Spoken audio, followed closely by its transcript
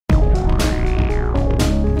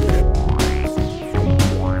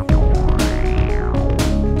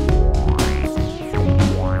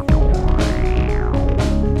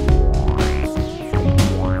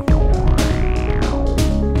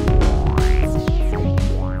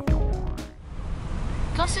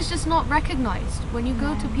is just not recognised. When you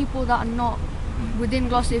go to people that are not within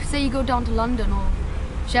Gloucester, if say you go down to London or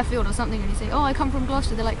Sheffield or something and you say, oh, I come from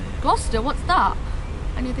Gloucester, they're like, Gloucester, what's that?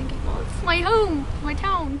 And you're thinking, well, it's my home, my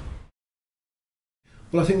town.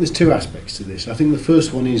 Well, I think there's two aspects to this. I think the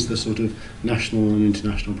first one is the sort of national and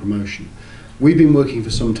international promotion. We've been working for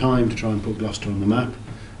some time to try and put Gloucester on the map,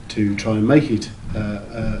 to try and make it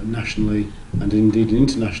nationally and indeed an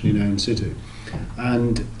internationally known city.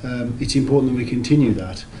 And it's important that we continue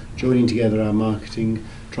that, joining together our marketing,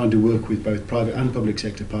 trying to work with both private and public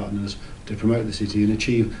sector partners to promote the city and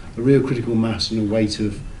achieve a real critical mass and a weight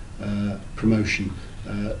of promotion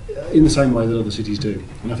in the same way that other cities do.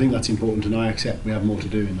 And I think that's important, and I accept we have more to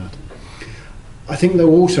do in that. I think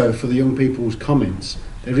though also for the young people's comments,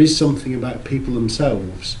 there is something about people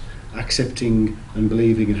themselves accepting and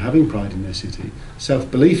believing and having pride in their city,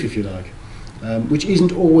 self-belief if you like, which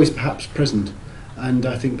isn't always perhaps present. And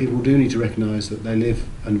I think people do need to recognise that they live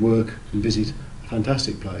and work and visit a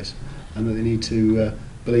fantastic place, and that they need to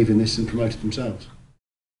believe in this and promote it themselves.